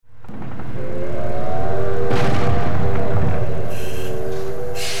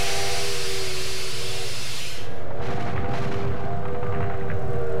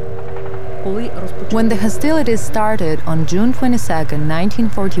When the hostilities started on June 22,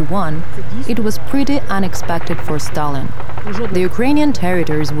 1941, it was pretty unexpected for Stalin. The Ukrainian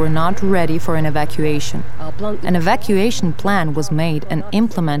territories were not ready for an evacuation. An evacuation plan was made and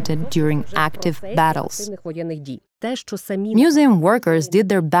implemented during active battles. Museum workers did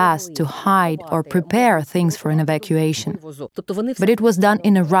their best to hide or prepare things for an evacuation. But it was done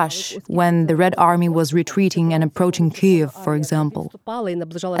in a rush when the Red Army was retreating and approaching Kyiv, for example.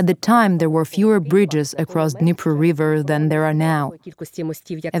 At the time, there were fewer bridges across Dnipro River than there are now.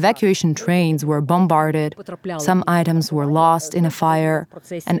 Evacuation trains were bombarded, some items were lost in a fire,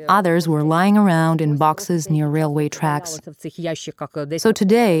 and others were lying around in boxes near railway tracks. So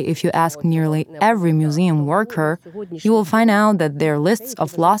today, if you ask nearly every museum worker, you will find out that their lists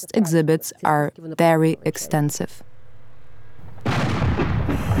of lost exhibits are very extensive.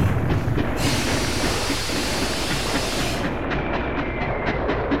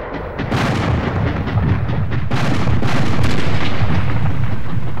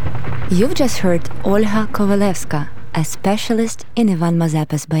 You've just heard Olga Kovalevska, a specialist in Ivan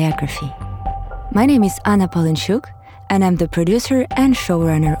Mazepa's biography. My name is Anna Palenchuk, and I'm the producer and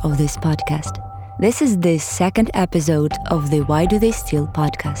showrunner of this podcast. This is the second episode of the Why Do They Steal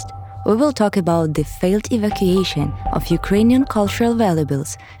podcast. We will talk about the failed evacuation of Ukrainian cultural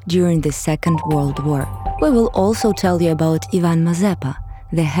valuables during the Second World War. We will also tell you about Ivan Mazepa,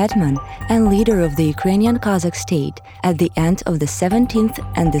 the hetman and leader of the Ukrainian Kazakh state at the end of the 17th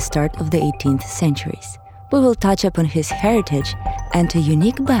and the start of the 18th centuries. We will touch upon his heritage and a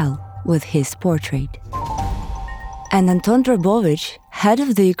unique bell with his portrait. And Anton Drobovich, head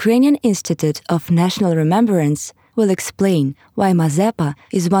of the Ukrainian Institute of National Remembrance, will explain why Mazepa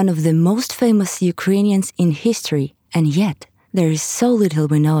is one of the most famous Ukrainians in history, and yet there is so little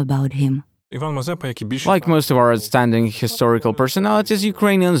we know about him. Like most of our outstanding historical personalities,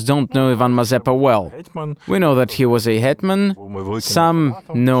 Ukrainians don't know Ivan Mazepa well. We know that he was a hetman, some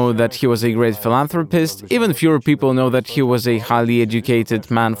know that he was a great philanthropist, even fewer people know that he was a highly educated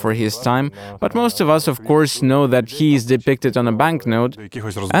man for his time, but most of us, of course, know that he is depicted on a banknote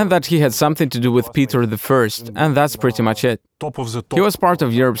and that he had something to do with Peter I, and that's pretty much it. He was part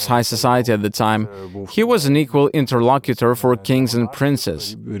of Europe's high society at the time. He was an equal interlocutor for kings and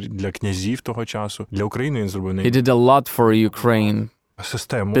princes. He did a lot for Ukraine,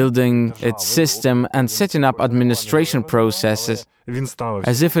 building its system and setting up administration processes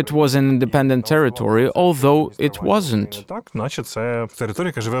as if it was an independent territory, although it wasn't.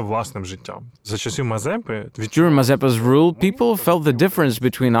 During Mazepa's rule, people felt the difference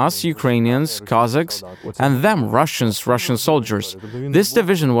between us, Ukrainians, Kazakhs, and them, Russians, Russian soldiers. This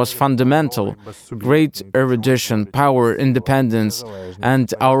division was fundamental. Great erudition, power, independence,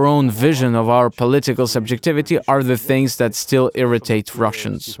 and our own vision of our political subjectivity are the things that still irritate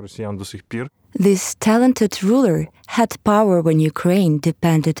Russians. This talented ruler had power when Ukraine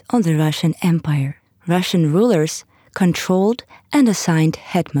depended on the Russian Empire. Russian rulers controlled and assigned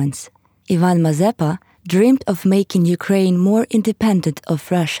hetmans. Ivan Mazepa dreamed of making Ukraine more independent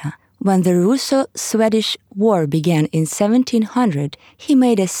of Russia. When the Russo-Swedish War began in 1700, he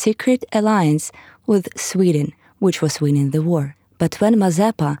made a secret alliance with Sweden, which was winning the war. But when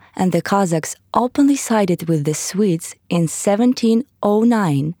Mazepa and the Kazakhs openly sided with the Swedes in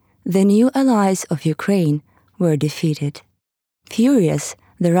 1709, the new allies of Ukraine were defeated. Furious,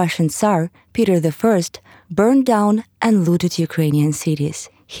 the Russian Tsar, Peter I, burned down and looted Ukrainian cities.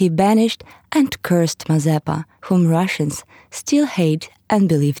 He banished and cursed Mazepa, whom Russians still hate and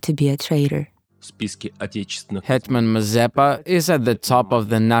believe to be a traitor. Hetman Mazepa is at the top of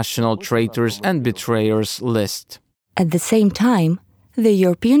the national traitors and betrayers list. At the same time, the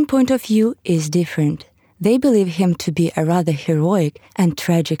European point of view is different. They believe him to be a rather heroic and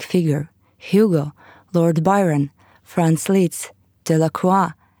tragic figure. Hugo, Lord Byron, Franz Liszt, Delacroix,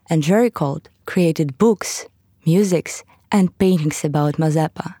 and Géricault created books, musics, and paintings about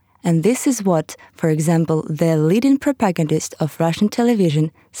Mazepa. And this is what, for example, the leading propagandist of Russian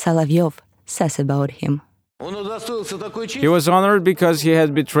television, Solovyov, says about him. He was honored because he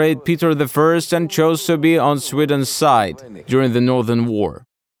had betrayed Peter I and chose to be on Sweden's side during the Northern War.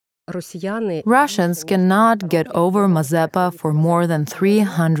 Russians cannot get over Mazepa for more than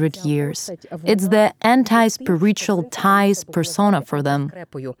 300 years. It's the anti-spiritual ties persona for them.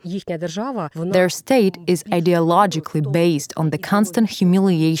 Their state is ideologically based on the constant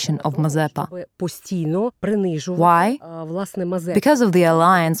humiliation of Mazepa. Why? Because of the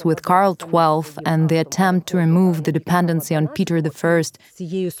alliance with Karl XII and the attempt to remove the dependency on Peter I.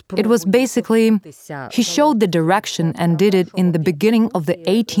 It was basically, he showed the direction and did it in the beginning of the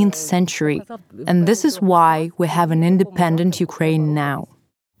 18th century. And this is why we have an independent Ukraine now.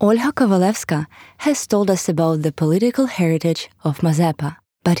 Olena Kirichek has told us about the political heritage of Mazepa,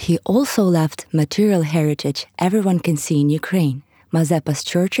 but he also left material heritage everyone can see in Ukraine, Mazepa's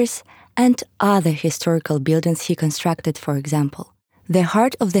churches and other historical buildings he constructed, for example. The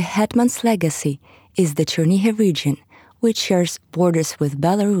heart of the Hetman's legacy is the Chernihiv region, which shares borders with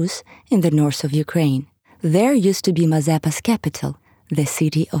Belarus in the north of Ukraine. There used to be Mazepa's capital, the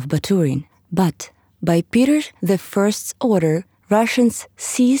city of Baturin. But by Peter I's order, Russians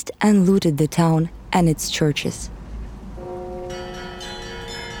seized and looted the town and its churches.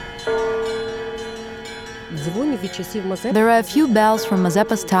 There are a few bells from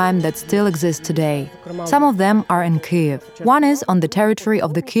Mazepa's time that still exist today. Some of them are in Kyiv. One is on the territory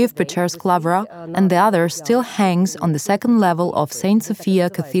of the Kyiv-Pechersk Lavra, and the other still hangs on the second level of St. Sophia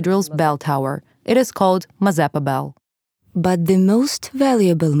Cathedral's bell tower. It is called Mazepa Bell. But the most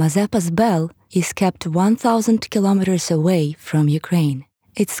valuable Mazepa's bell is kept 1,000 kilometers away from Ukraine.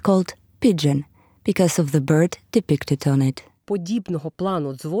 It's called Pigeon, because of the bird depicted on it.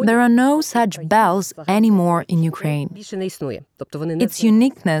 There are no such bells anymore in Ukraine. Its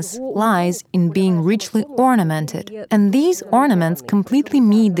uniqueness lies in being richly ornamented, and these ornaments completely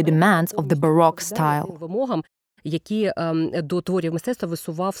meet the demands of the Baroque style.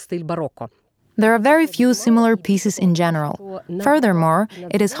 There are very few similar pieces in general. Furthermore,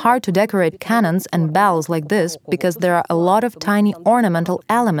 it is hard to decorate cannons and bells like this because there are a lot of tiny ornamental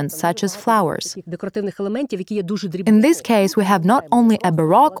elements such as flowers. In this case, we have not only a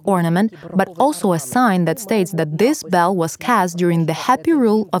Baroque ornament, but also a sign that states that this bell was cast during the happy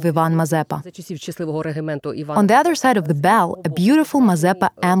rule of Ivan Mazepa. On the other side of the bell, a beautiful Mazepa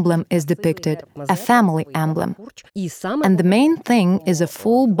emblem is depicted, a family emblem. And the main thing is a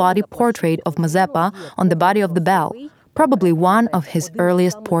full-body portrait of Mazepa on the body of the bell, probably one of his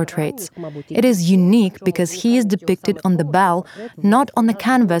earliest portraits. It is unique because he is depicted on the bell, not on a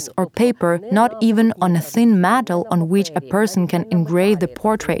canvas or paper, not even on a thin metal on which a person can engrave the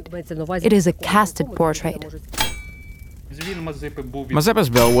portrait. It is a casted portrait.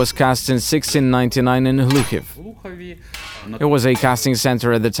 Mazepa's bell was cast in 1699 in Hrytsyuk. It was a casting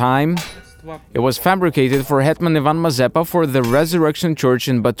center at the time. It was fabricated for Hetman Ivan Mazepa for the Resurrection Church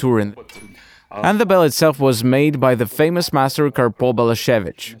in Baturin. And the bell itself was made by the famous master Karpo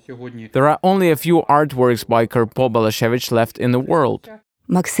Balashevich. There are only a few artworks by Karpo Balashevich left in the world.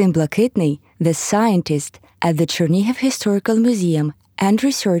 Maxim Blakitny, the scientist at the Chernihiv Historical Museum and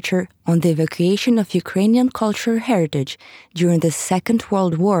researcher on the evacuation of Ukrainian cultural heritage during the Second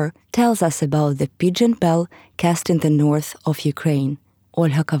World War, tells us about the Pigeon Bell cast in the north of Ukraine.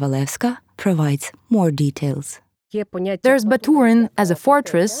 Olena Kirichek provides more details. There's Baturin as a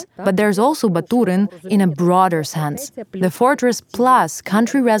fortress, but there's also Baturin in a broader sense. The fortress plus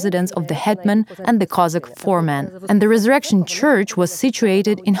country residence of the hetman and the Cossack foreman. And the Resurrection Church was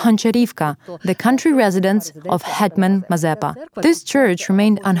situated in Honcharivka, the country residence of Hetman Mazepa. This church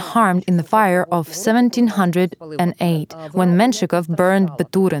remained unharmed in the fire of 1708, when Menshikov burned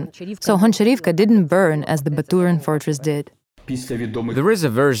Baturin. So Honcharivka didn't burn as the Baturin fortress did. There is a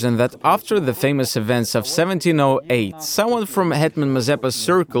version that after the famous events of 1708, someone from Hetman Mazepa's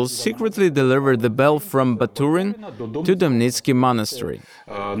circle secretly delivered the bell from Baturin to Dmytro Monastery.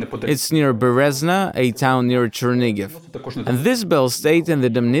 It's near Berezna, a town near Chernihiv. And this bell stayed in the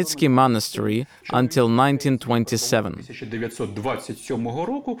Dmytro Monastery until 1927.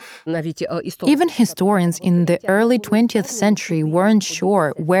 Even historians in the early 20th century weren't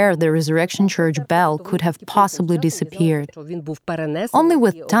sure where the Resurrection Church bell could have possibly disappeared. Only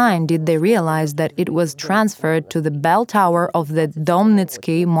with time did they realize that it was transferred to the bell tower of the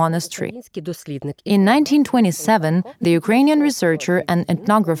Dmytro Monastery. In 1927, the Ukrainian researcher and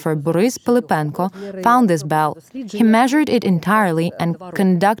ethnographer Boris Pilipenko found this bell. He measured it entirely and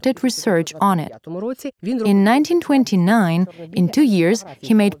conducted research on it. In 1929, in 2 years,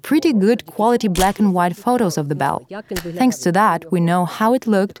 he made pretty good quality black and white photos of the bell. Thanks to that, we know how it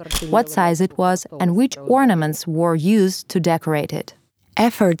looked, what size it was, and which ornaments were used to decorate it.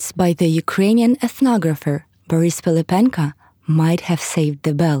 Efforts by the Ukrainian ethnographer Boris Pilipenko might have saved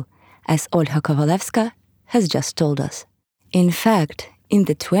the bell, as Olena Kirichek has just told us. In fact, in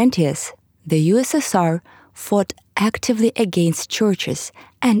the 20s, the USSR fought actively against churches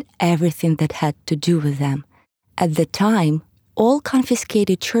and everything that had to do with them. At the time, all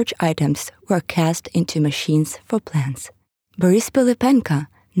confiscated church items were cast into machines for plants. Boris Pilipenko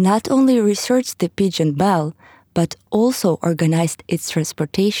not only researched the Pigeon Bell, but also organized its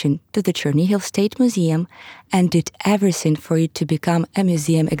transportation to the Chernihiv State Museum and did everything for it to become a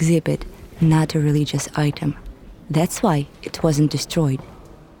museum exhibit, not a religious item. That's why it wasn't destroyed.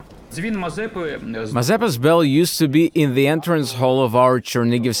 Mazepa's bell used to be in the entrance hall of our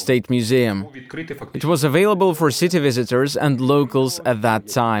Chernihiv State Museum. It was available for city visitors and locals at that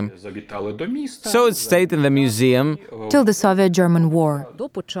time. So it stayed in the museum till the Soviet-German War.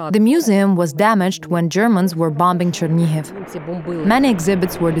 The museum was damaged when Germans were bombing Chernihiv. Many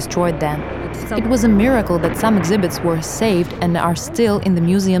exhibits were destroyed then. It was a miracle that some exhibits were saved and are still in the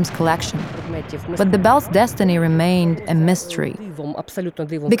museum's collection. But the bell's destiny remained a mystery.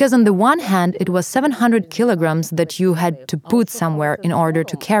 Because on the one hand, it was 700 kilograms that you had to put somewhere in order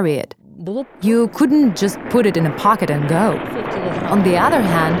to carry it. You couldn't just put it in a pocket and go. On the other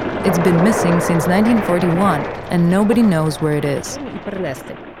hand, it's been missing since 1941, and nobody knows where it is.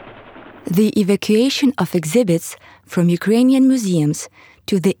 The evacuation of exhibits from Ukrainian museums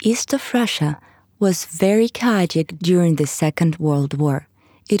to the east of Russia was very chaotic during the Second World War.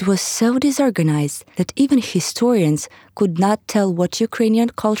 It was so disorganized that even historians could not tell what Ukrainian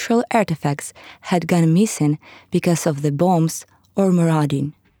cultural artifacts had gone missing because of the bombs or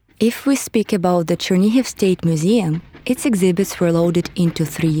marauding. If we speak about the Chernihiv State Museum, its exhibits were loaded into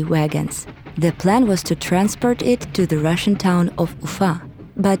 3 wagons. The plan was to transport it to the Russian town of Ufa,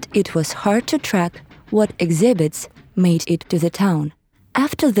 but it was hard to track what exhibits made it to the town.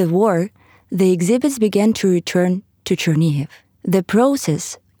 After the war, the exhibits began to return to Chernihiv. The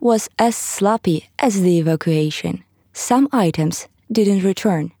process was as sloppy as the evacuation. Some items didn't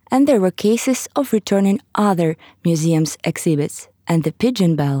return, and there were cases of returning other museums' exhibits. And the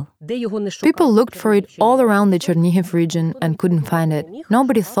Pigeon Bell. People looked for it all around the Chernihiv region and couldn't find it.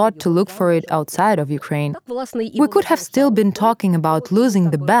 Nobody thought to look for it outside of Ukraine. We could have still been talking about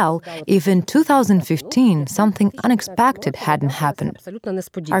losing the bell if in 2015 something unexpected hadn't happened.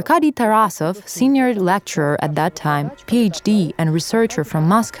 Arkady Tarasov, senior lecturer at that time, PhD and researcher from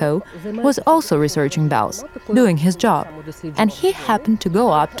Moscow, was also researching bells, doing his job. And he happened to go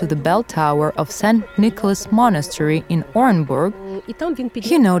up to the bell tower of St. Nicholas Monastery in Orenburg.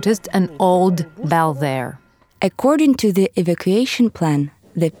 He noticed an old bell there. According to the evacuation plan,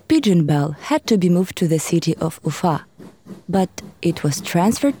 the Pigeon Bell had to be moved to the city of Ufa, but it was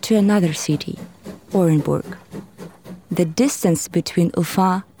transferred to another city, Orenburg. The distance between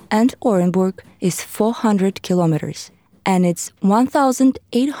Ufa and Orenburg is 400 kilometers, and it's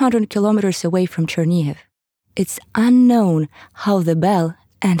 1,800 kilometers away from Chernihiv. It's unknown how the bell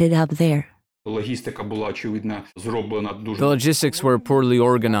ended up there. The logistics were poorly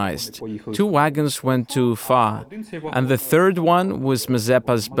organized. 2 wagons went to Ufa, and the third one with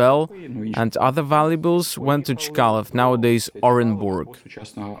Mazepa's bell and other valuables went to Chkalov, nowadays Orenburg.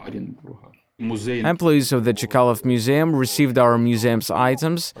 Employees of the Chkalov Museum received our museum's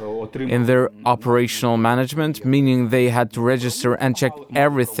items in their operational management, meaning they had to register and check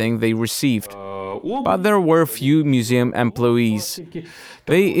everything they received. But there were few museum employees.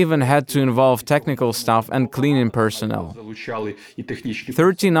 They even had to involve technical staff and cleaning personnel.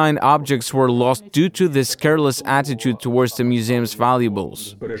 39 objects were lost due to this careless attitude towards the museum's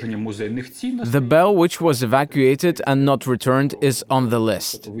valuables. The bell, which was evacuated and not returned, is on the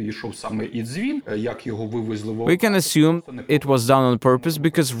list. We can assume it was done on purpose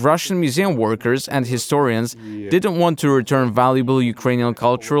because Russian museum workers and historians didn't want to return valuable Ukrainian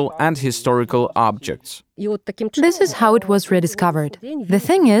cultural and historical objects. This is how it was rediscovered. The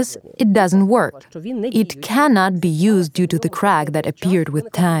thing is, it doesn't work. It cannot be used due to the crack that appeared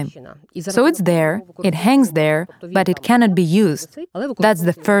with time. So it's there, it hangs there, but it cannot be used. That's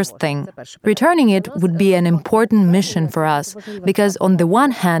the first thing. Returning it would be an important mission for us, because on the one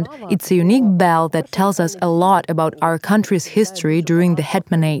hand, it's a unique bell that tells us a lot about our country's history during the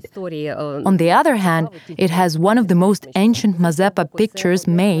Hetmanate. On the other hand, it has one of the most ancient Mazepa pictures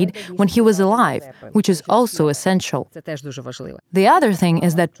made when he was alive, which is also essential. The other thing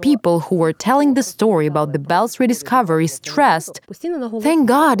is that people who were telling the story about the bell's rediscovery stressed, "Thank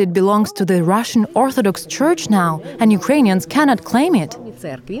God it belongs to the Russian Orthodox Church now, and Ukrainians cannot claim it."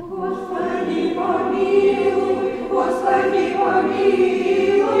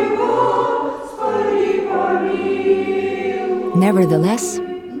 Nevertheless,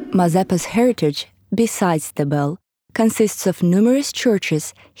 Mazepa's heritage, besides the bell, consists of numerous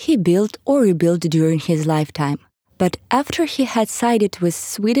churches he built or rebuilt during his lifetime. But after he had sided with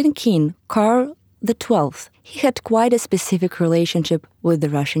Sweden King Karl XII, he had quite a specific relationship with the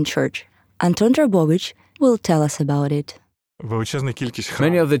Russian Church. Anton Drabovich will tell us about it.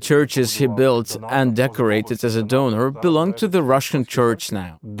 Many of the churches he built and decorated as a donor belong to the Russian church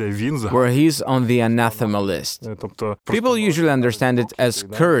now, where he's on the anathema list. People usually understand it as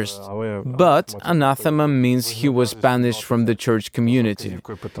cursed, but anathema means he was banished from the church community.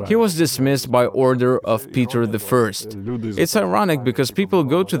 He was dismissed by order of Peter I. It's ironic because people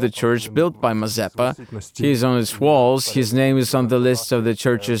go to the church built by Mazepa, he is on its walls, his name is on the list of the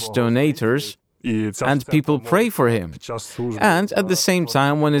church's donators, and people pray for him. And at the same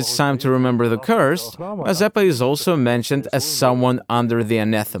time, when it's time to remember the cursed, Mazepa is also mentioned as someone under the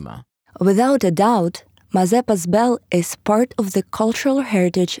anathema. Without a doubt, Mazepa's bell is part of the cultural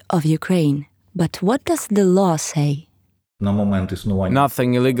heritage of Ukraine. But what does the law say?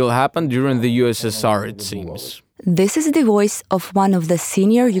 Nothing illegal happened during the USSR, it seems. This is the voice of one of the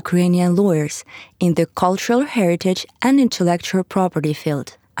senior Ukrainian lawyers in the cultural heritage and intellectual property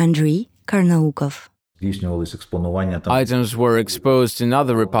field, Andriy Karnaukov. Items were exposed in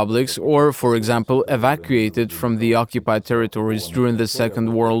other republics or, for example, evacuated from the occupied territories during the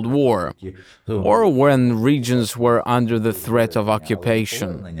Second World War, or when regions were under the threat of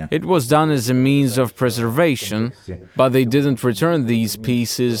occupation. It was done as a means of preservation, but they didn't return these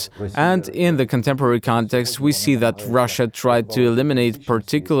pieces, and in the contemporary context we see that Russia tried to eliminate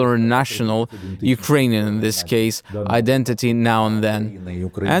particular national, Ukrainian in this case, identity now and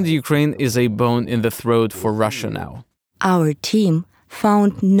then, and Ukraine is a bone in the throat for Russia now. Our team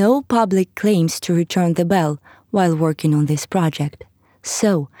found no public claims to return the bell while working on this project.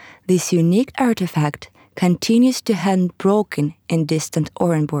 So, this unique artifact continues to hang broken in distant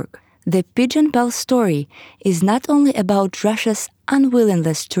Orenburg. The Pigeon Bell story is not only about Russia's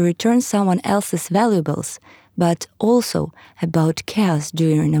unwillingness to return someone else's valuables, but also about chaos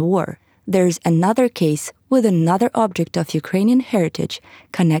during a war. There's another case with another object of Ukrainian heritage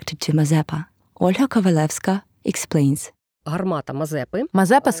connected to Mazepa. Olena Kirichek explains.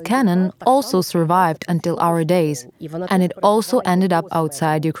 Mazepa's cannon also survived until our days, and it also ended up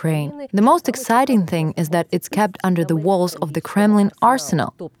outside Ukraine. The most exciting thing is that it's kept under the walls of the Kremlin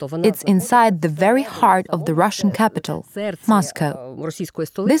arsenal. It's inside the very heart of the Russian capital, Moscow.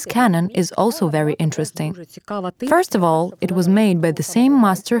 This cannon is also very interesting. First of all, it was made by the same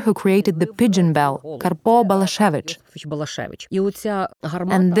master who created the Pigeon Bell, Karpo Balashevich.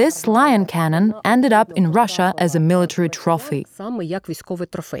 And this lion cannon ended up in Russia as a military trophy.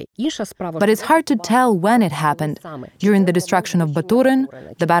 But it's hard to tell when it happened, during the destruction of Baturin,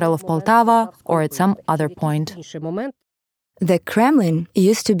 the Battle of Poltava, or at some other point. The Kremlin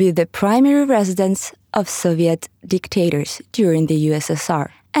used to be the primary residence of Soviet dictators during the USSR,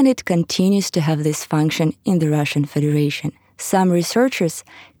 and it continues to have this function in the Russian Federation. Some researchers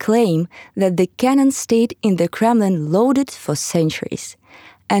claim that the cannon stayed in the Kremlin loaded for centuries,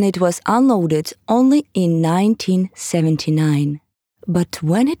 and it was unloaded only in 1979. But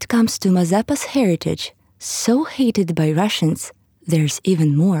when it comes to Mazepa's heritage, so hated by Russians, there's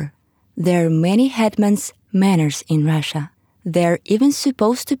even more. There are many hetmans' manors in Russia. They're even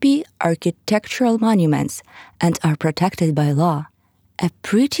supposed to be architectural monuments and are protected by law. A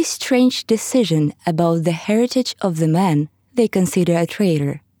pretty strange decision about the heritage of the man they consider a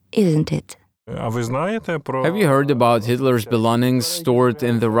traitor, isn't it? Have you heard about Hitler's belongings stored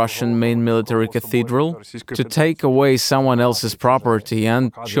in the Russian main military cathedral? To take away someone else's property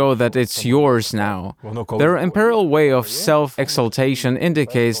and show that it's yours now. Their imperial way of self-exaltation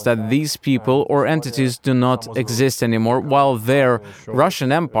indicates that these people or entities do not exist anymore, while their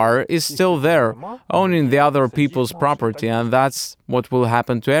Russian Empire is still there, owning the other people's property, and that's what will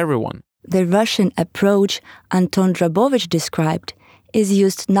happen to everyone. The Russian approach Anton Drabovich described is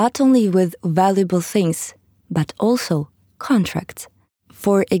used not only with valuable things, but also contracts.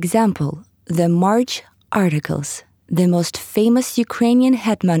 For example, the March articles, the most famous Ukrainian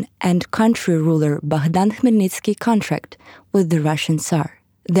hetman and country ruler Bogdan Khmelnytsky contract with the Russian Tsar.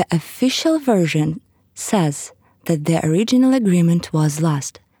 The official version says that the original agreement was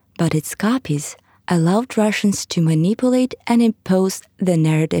lost, but its copies allowed Russians to manipulate and impose the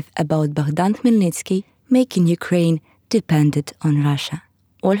narrative about Bogdan Khmelnytsky, making Ukraine depended on Russia.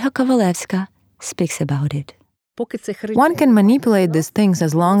 Olena Kirichek speaks about it. One can manipulate these things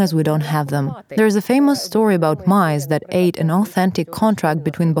as long as we don't have them. There is a famous story about mice that ate an authentic contract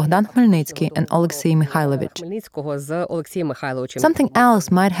between Bogdan Khmelnytsky and Alexei Mikhailovich. Something else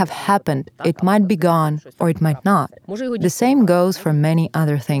might have happened. It might be gone, or it might not. The same goes for many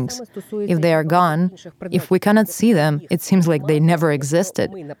other things. If they are gone, if we cannot see them, it seems like they never existed.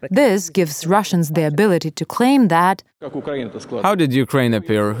 This gives Russians the ability to claim that. How did Ukraine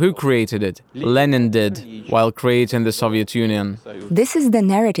appear? Who created it? Lenin did, while creating the Soviet Union. This is the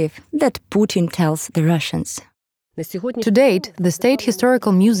narrative that Putin tells the Russians. To date, the State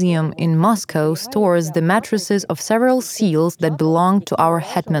Historical Museum in Moscow stores the matrices of several seals that belong to our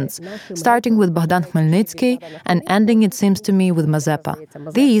hetmans, starting with Bogdan Khmelnytsky and ending, it seems to me, with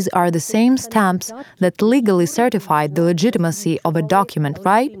Mazepa. These are the same stamps that legally certified the legitimacy of a document,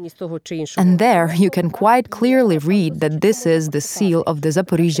 right? And there you can quite clearly read that this is the seal of the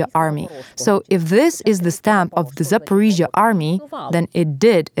Zaporizhzhia army. So if this is the stamp of the Zaporizhzhia army, then it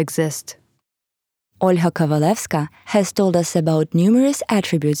did exist. Olena Kirichek has told us about numerous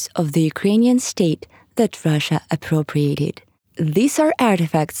attributes of the Ukrainian state that Russia appropriated. These are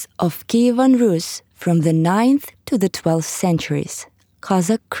artifacts of Kievan Rus from the 9th to the 12th centuries,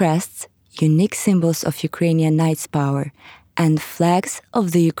 Cossack crests, unique symbols of Ukrainian knights' power, and flags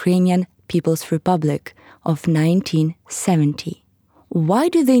of the Ukrainian People's Republic of 1970. Why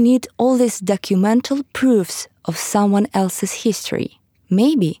do they need all these documental proofs of someone else's history?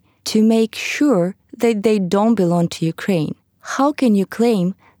 Maybe to make sure that they don't belong to Ukraine. How can you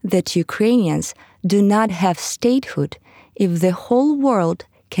claim that Ukrainians do not have statehood if the whole world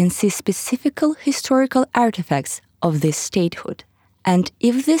can see specific historical artifacts of this statehood? And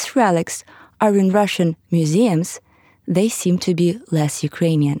if these relics are in Russian museums, they seem to be less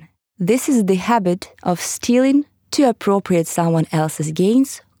Ukrainian. This is the habit of stealing to appropriate someone else's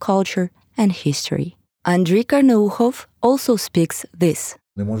gains, culture, and history. Andriy Karnaukhov also speaks this.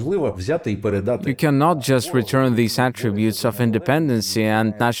 You cannot just return these attributes of independence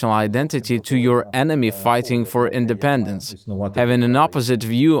and national identity to your enemy fighting for independence, having an opposite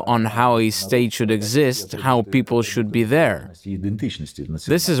view on how a state should exist, how people should be there.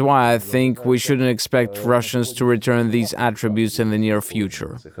 This is why I think we shouldn't expect Russians to return these attributes in the near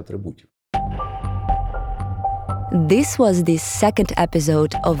future. This was the second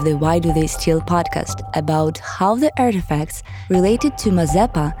episode of the Why Do They Steal podcast about how the artifacts related to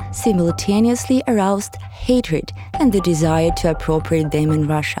Mazepa simultaneously aroused hatred and the desire to appropriate them in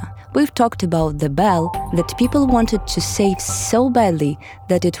Russia. We've talked about the bell that people wanted to save so badly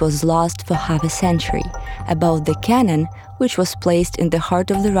that it was lost for half a century, about the cannon which was placed in the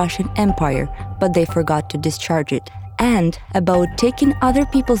heart of the Russian Empire but they forgot to discharge it, and about taking other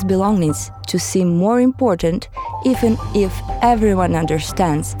people's belongings to seem more important even if everyone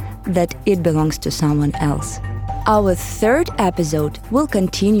understands that it belongs to someone else. Our third episode will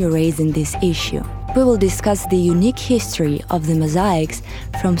continue raising this issue. We will discuss the unique history of the mosaics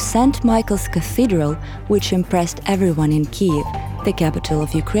from St. Michael's Cathedral, which impressed everyone in Kiev, the capital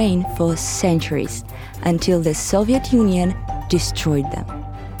of Ukraine, for centuries, until the Soviet Union destroyed them.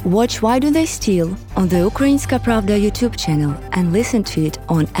 Watch Why Do They Steal on the Ukrainska Pravda YouTube channel and listen to it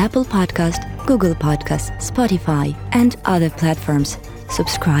on Apple Podcast, Google Podcast, Spotify, and other platforms.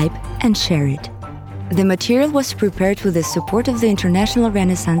 Subscribe and share it. The material was prepared with the support of the International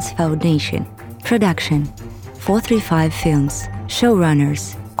Renaissance Foundation. Production 435 Films.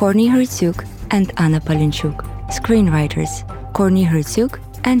 Showrunners Kornii Hrytsyuk and Anna Palenchuk. Screenwriters Kornii Hrytsyuk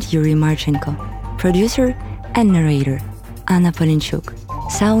and Yurii Marchenko. Producer and Narrator Anna Palenchuk.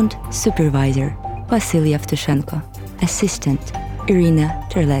 Sound Supervisor Vasyl Yavtushenko. Assistant Iryna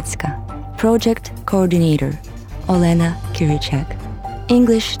Terletska. Project Coordinator Olena Kirichek.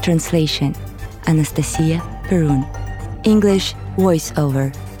 English Translation Anastasiia Perun. English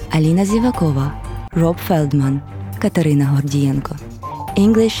Voiceover Alina Zevakova, Rob Feldman, Kateryna Hordiienko.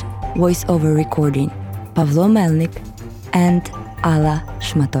 English Voiceover Recording Pavlo Melnyk and Alla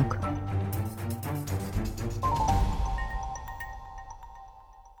Shmatok.